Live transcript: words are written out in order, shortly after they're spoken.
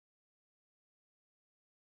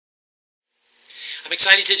I'm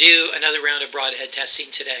excited to do another round of broadhead testing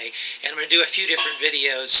today, and I'm going to do a few different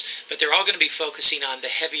videos, but they're all going to be focusing on the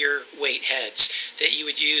heavier weight heads that you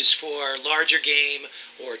would use for larger game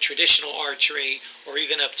or traditional archery, or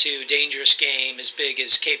even up to dangerous game as big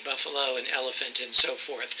as Cape Buffalo and elephant and so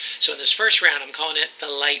forth. So in this first round, I'm calling it the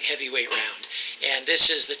light heavyweight round, and this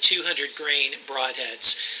is the 200 grain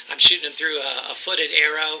broadheads. I'm shooting them through a footed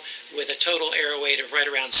arrow with a total arrow weight of right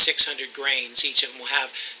around 600 grains. Each of them will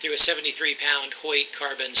have through a 73-pound Hoyt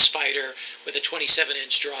carbon spider with a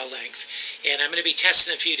 27-inch draw length. And I'm going to be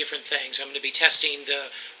testing a few different things. I'm going to be testing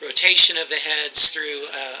the rotation of the heads through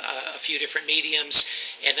a few different mediums,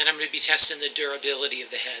 and then I'm going to be testing the durability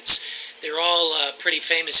of the heads. They're all pretty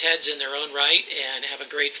famous heads in their own right and have a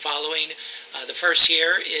great following. The first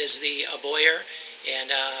here is the Aboyer,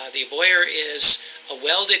 and the Aboyer is a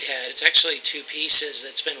welded head. It's actually two pieces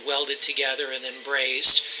that's been welded together and then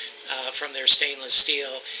brazed from their stainless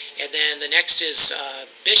steel. And then the next is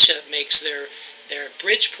Bishop makes their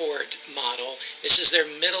Bridgeport model. This is their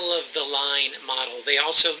middle of the line model.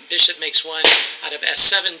 Bishop makes one out of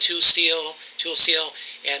S7 tool steel,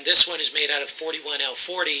 and this one is made out of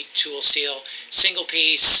 41L40 tool steel, single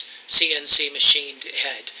piece CNC machined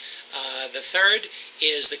head. The third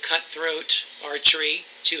is the Cutthroat Archery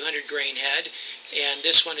 200 grain head, and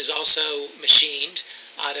this one is also machined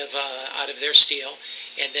out of their steel.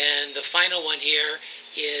 And then the final one here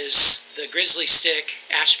is the Grizzly Stick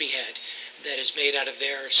Ashby head that is made out of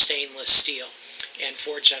their stainless steel and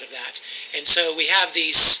forged out of that. And so we have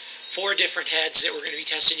these four different heads that we're going to be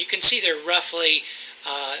testing. You can see they're roughly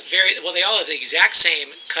they all have the exact same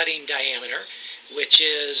cutting diameter, which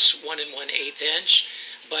is 1 1/8 inch,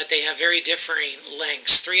 but they have very differing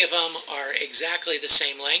lengths. Three of them are exactly the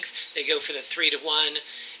same length. They go for the 3-to-1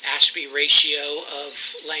 Ashby ratio of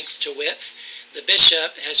length to width. The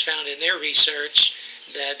Bishop has found in their research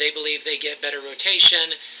that they believe they get better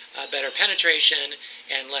rotation, better penetration,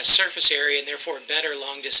 and less surface area, and therefore better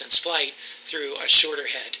long-distance flight through a shorter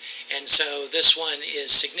head. And so this one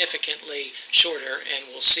is significantly shorter, and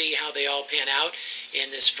we'll see how they all pan out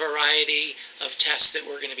in this variety of tests that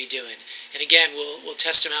we're going to be doing. And again, we'll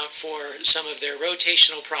test them out for some of their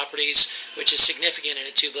rotational properties, which is significant in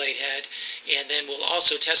a two-blade head, and then we'll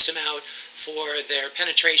also test them out for their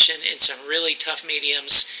penetration in some really tough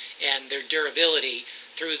mediums and their durability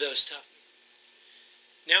through those tough.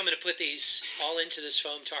 Now I'm going to put these all into this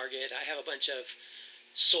foam target. I have a bunch of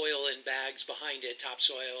soil in bags behind it,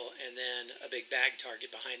 topsoil, and then a big bag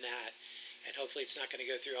target behind that. And hopefully it's not going to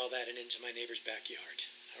go through all that and into my neighbor's backyard.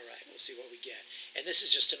 All right, we'll see what we get. And this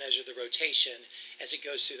is just to measure the rotation as it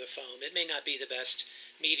goes through the foam. It may not be the best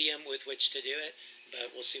medium with which to do it,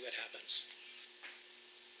 but we'll see what happens.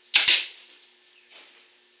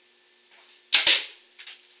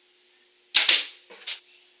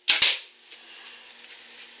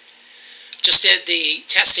 Just did the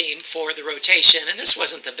testing for the rotation, and this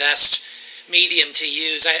wasn't the best medium to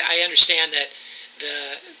use. I understand that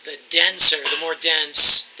the more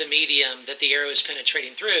dense the medium that the arrow is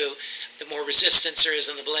penetrating through, the more resistance there is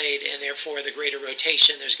on the blade, and therefore the greater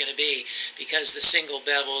rotation there's going to be, because the single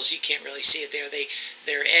bevels, you can't really see it there,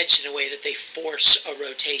 they're edged in a way that they force a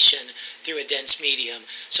rotation through a dense medium.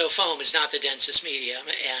 So foam is not the densest medium,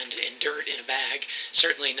 and dirt in a bag,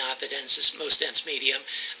 certainly not the most dense medium.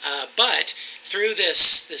 But through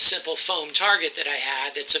this simple foam target that I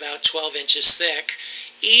had that's about 12 inches thick,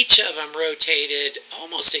 each of them rotated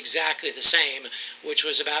almost exactly the same, which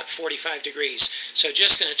was about 45 degrees. So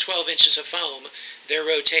just in a 12 inches of foam, they're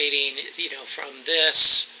rotating, from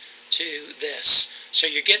this to this. So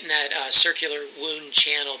you're getting that circular wound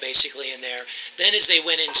channel basically in there. Then as they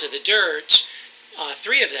went into the dirt,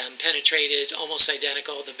 three of them penetrated almost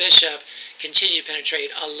identical. The Bishop continued to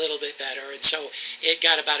penetrate a little bit better, and so it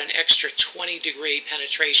got about an extra 20-degree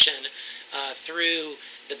penetration through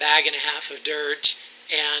the bag and a half of dirt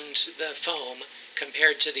and the foam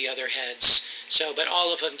compared to the other heads. So, but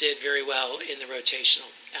all of them did very well in the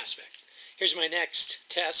rotational aspect. Here's my next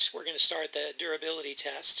test. We're going to start the durability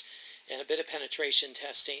test and a bit of penetration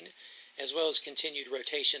testing, as well as continued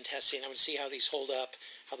rotation testing. I'm going to see how these hold up,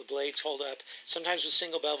 how the blades hold up. Sometimes with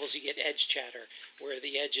single bevels you get edge chatter, where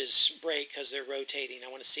the edges break because they're rotating.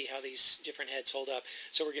 I want to see how these different heads hold up.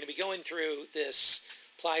 So we're going to be going through this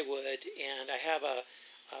plywood, and I have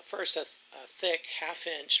first a thick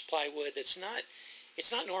half-inch plywood that's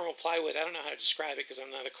it's not normal plywood. I don't know how to describe it because I'm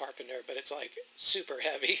not a carpenter, but it's like super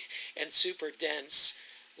heavy and super dense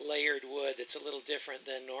layered wood that's a little different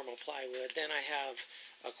than normal plywood. Then I have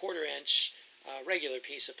a 1/4 inch regular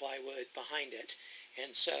piece of plywood behind it.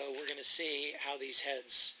 And so we're going to see how these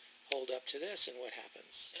heads hold up to this and what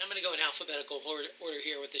happens. And I'm going to go in alphabetical order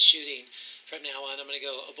here with the shooting from now on. I'm going to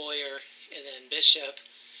go Aboyer and then Bishop,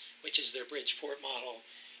 which is their Bridgeport model,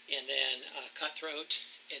 and then Cutthroat,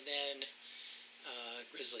 and then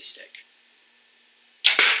Grizzly Stick.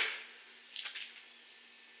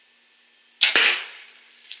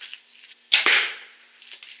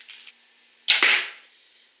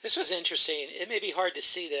 This was interesting. It may be hard to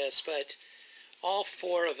see this, but all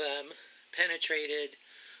four of them penetrated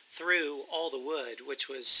through all the wood, which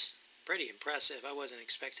was pretty impressive. I wasn't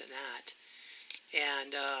expecting that.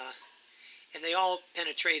 And they all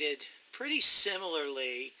penetrated pretty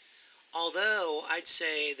similarly, although I'd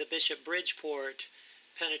say the Bishop Bridgeport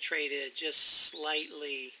penetrated just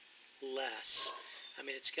slightly less. I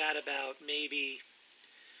mean, it's got about maybe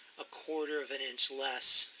a quarter of an inch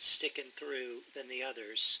less sticking through than the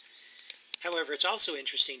others. However, it's also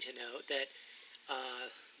interesting to note that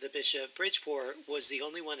the Bishop Bridgeport was the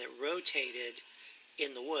only one that rotated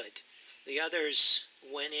in the wood. The others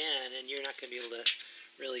went in, and you're not going to be able to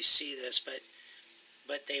really see this,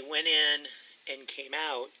 but they went in and came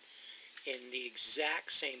out in the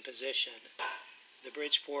exact same position. The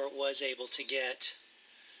Bridgeport was able to get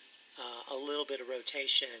a little bit of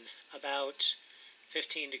rotation, about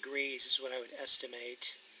 15 degrees is what I would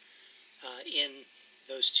estimate in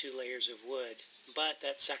those two layers of wood, but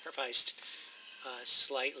that sacrificed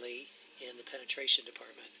slightly in the penetration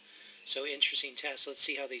department. So interesting test. Let's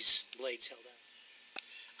see how these blades held up.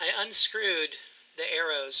 I unscrewed the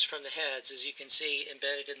arrows from the heads, as you can see,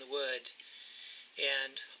 embedded in the wood,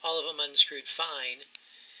 and all of them unscrewed fine,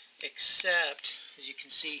 except, as you can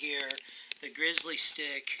see here, the Grizzly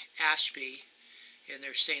Stick Ashby in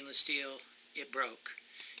their stainless steel, it broke.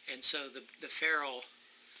 And so the ferrule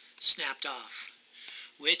snapped off,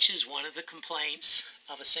 which is one of the complaints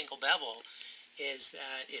of a single bevel, is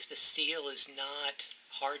that if the steel is not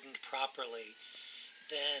hardened properly,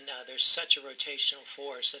 then there's such a rotational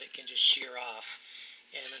force that it can just shear off.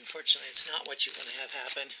 And unfortunately, it's not what you want to have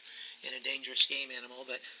happen in a dangerous game animal,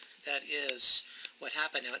 but that is what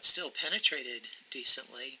happened. Now, it still penetrated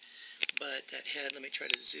decently, but that head, let me try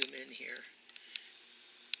to zoom in here.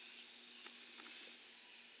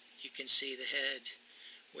 You can see the head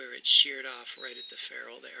where it sheared off right at the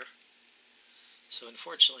ferrule there. So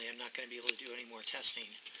unfortunately, I'm not going to be able to do any more testing.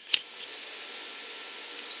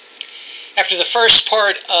 After the first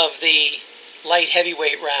part of the light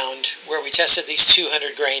heavyweight round, where we tested these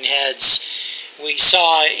 200 grain heads, we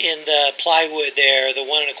saw in the plywood there, the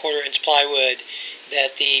 1 1/4 inch plywood,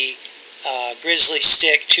 that the Grizzly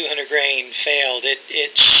Stick 200 grain failed.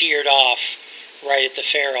 It sheared off right at the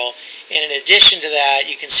ferrule. And in addition to that,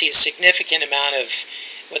 you can see a significant amount of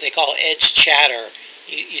what they call edge chatter.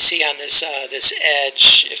 You see on this this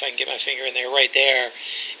edge, if I can get my finger in there, right there,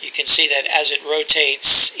 you can see that as it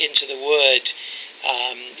rotates into the wood,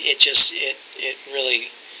 it really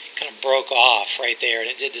kind of broke off right there, and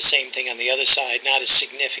it did the same thing on the other side, not as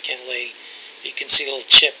significantly. You can see a little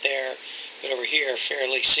chip there, but over here,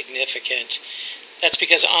 fairly significant. That's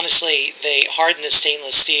because, honestly, they hardened the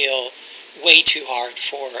stainless steel way too hard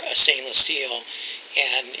for a stainless steel,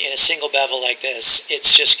 and in a single bevel like this,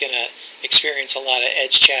 it's just going to experience a lot of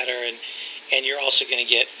edge chatter, and you're also going to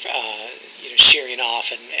get shearing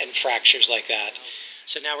off and fractures like that.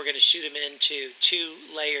 So now we're going to shoot them into 2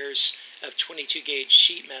 layers of 22 gauge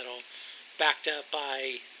sheet metal, backed up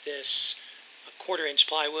by this 1/4 inch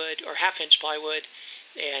plywood or 1/2 inch plywood,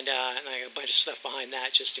 and I got a bunch of stuff behind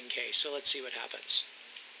that just in case. So let's see what happens.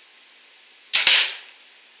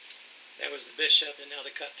 That was the Bishop, and now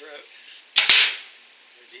the Cutthroat.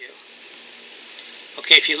 Review.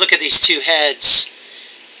 Okay, if you look at these 2 heads,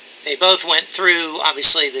 they both went through,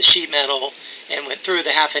 obviously, the sheet metal and went through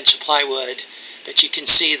the 1/2 inch of plywood, but you can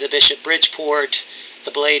see the Bishop Bridgeport,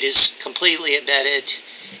 the blade is completely embedded,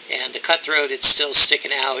 and the Cutthroat, it's still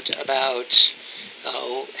sticking out about,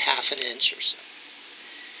 1/2 inch or so.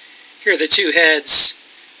 Here are the 2 heads,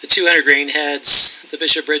 the 200 grain heads, the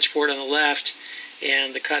Bishop Bridgeport on the left,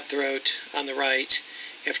 and the Cutthroat on the right,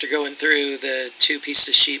 after going through the 2 pieces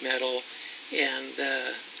of sheet metal and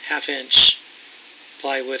the 1/2 inch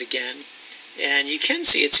plywood again. And you can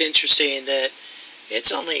see it's interesting that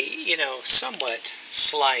it's only, somewhat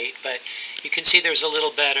slight, but you can see there's a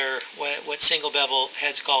little better, what single bevel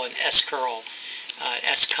heads call an S-curl,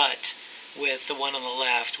 S-cut, with the one on the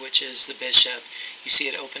left, which is the Bishop. You see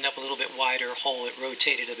it opened up a little bit wider hole, it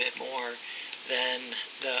rotated a bit more than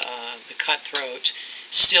the Cutthroat.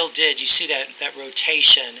 Still did, you see that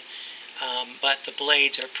rotation, but the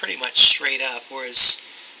blades are pretty much straight up, whereas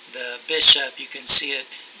the Bishop, you can see it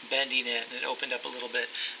bending it, and it opened up a little bit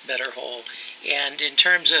better hole. And in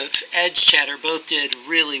terms of edge chatter, both did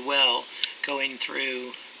really well going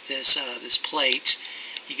through this this plate.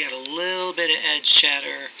 You got a little bit of edge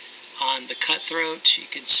chatter on the Cutthroat. You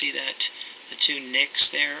can see that the two nicks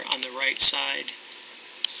there on the right side.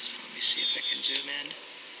 Let me see if I can zoom in.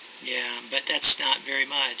 Yeah, but that's not very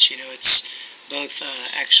much. You know, it's both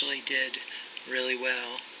actually did really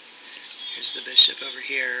well. Here's the Bishop over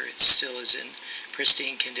here. It still is in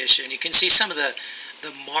pristine condition. You can see some of the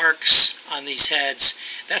marks on these heads.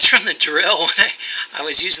 That's from the drill. When I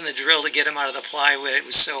was using the drill to get them out of the plywood, it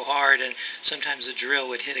was so hard, and sometimes the drill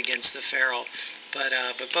would hit against the ferrule. But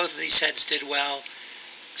both of these heads did well.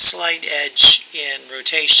 Slight edge in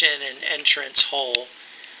rotation and entrance hole,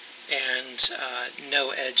 and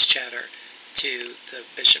no edge chatter to the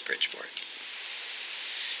Bishop Bridgeport.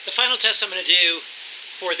 The final test I'm going to do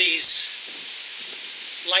for these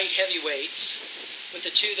light heavyweights, with the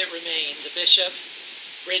two that remain, the Bishop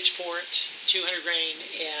Bridgeport 200 grain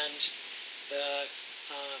and the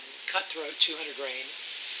Cutthroat 200 grain,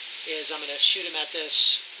 is I'm going to shoot them at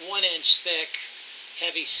this 1 inch thick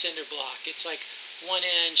heavy cinder block. It's like 1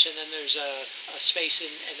 inch, and then there's a space in,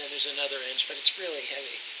 and then there's another inch, but it's really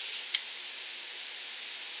heavy.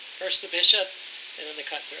 First the Bishop, and then the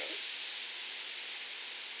Cutthroat.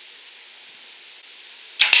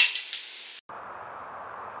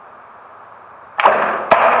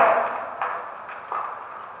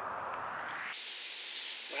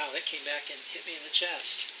 Wow, that came back and hit me in the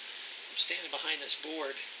chest. I'm standing behind this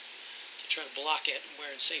board to try to block it. I'm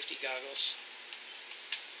wearing safety goggles.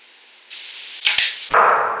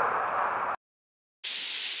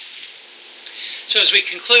 So as we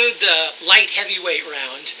conclude the light heavyweight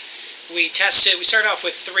round, we started off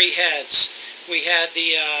with 3 heads. We had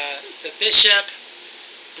the Bishop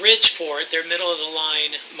Bridgeport, their middle of the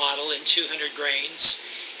line model in 200 grains.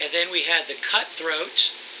 And then we had the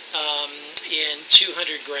Cutthroat in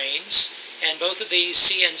 200 grains, and both of these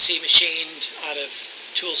CNC machined out of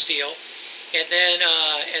tool steel. And then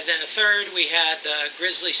a third, we had the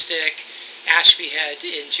Grizzly Stick Ashby head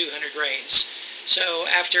in 200 grains. So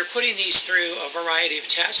after putting these through a variety of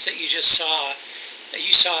tests that you saw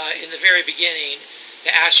in the very beginning,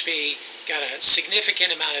 the Ashby got a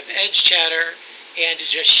significant amount of edge chatter, and it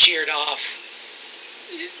just sheared off.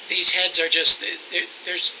 These heads are just,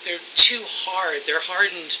 they're too hard. They're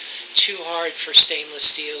hardened too hard for stainless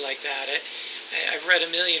steel like that. I've read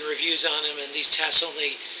a million reviews on them, and these tests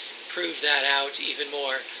only prove that out even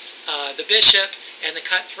more. The Bishop and the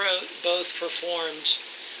Cutthroat both performed,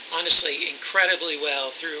 honestly, incredibly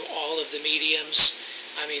well through all of the mediums.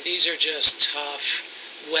 I mean, these are just tough,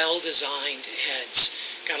 well-designed heads.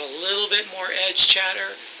 Got a little bit more edge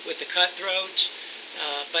chatter with the Cutthroat,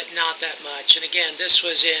 but not that much. And again, this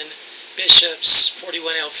was in Bishop's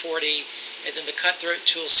 41L40, and then the Cutthroat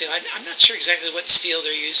tool steel. I'm not sure exactly what steel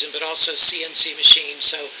they're using, but also CNC machine.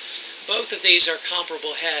 So both of these are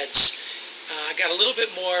comparable heads. Got a little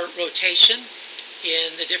bit more rotation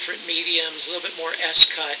in the different mediums, a little bit more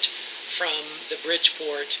S-cut from the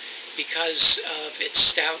Bridgeport because of its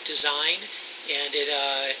stout design, and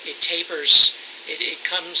it tapers. It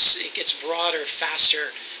gets broader faster,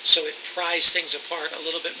 so it pries things apart a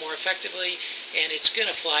little bit more effectively, and it's going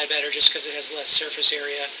to fly better just because it has less surface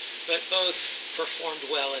area, but both performed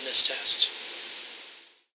well in this test.